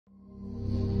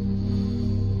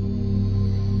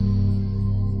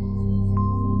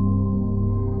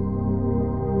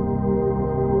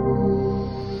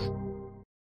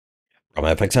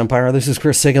FXEmpire. This is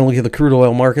Chris taking a look at the crude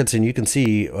oil markets, and you can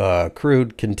see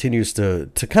crude continues to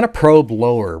kind of probe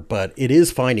lower, but it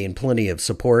is finding plenty of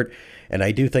support, and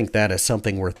I do think that is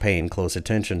something worth paying close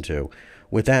attention to.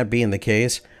 With that being the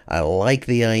case, I like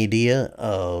the idea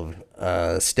of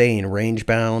staying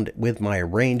range-bound with my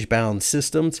range-bound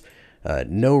systems.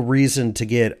 No reason to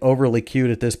get overly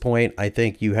cute at this point. I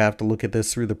think you have to look at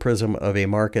this through the prism of a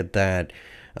market that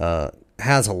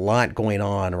has a lot going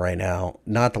on right now,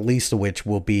 not the least of which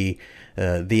will be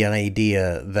the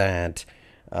idea that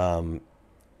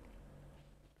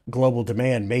global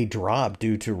demand may drop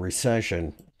due to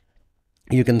recession.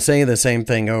 You can say the same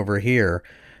thing over here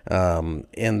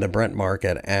in the Brent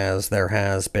market, as there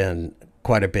has been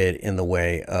quite a bit in the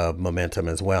way of momentum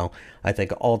as well. I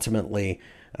think ultimately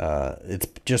it's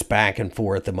just back and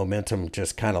forth. The momentum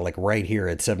just kind of like right here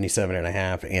at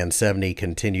 77.5 and 70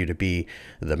 continue to be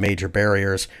the major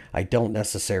barriers. I don't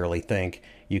necessarily think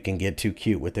you can get too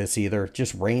cute with this either.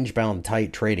 Just range bound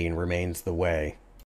tight trading remains the way.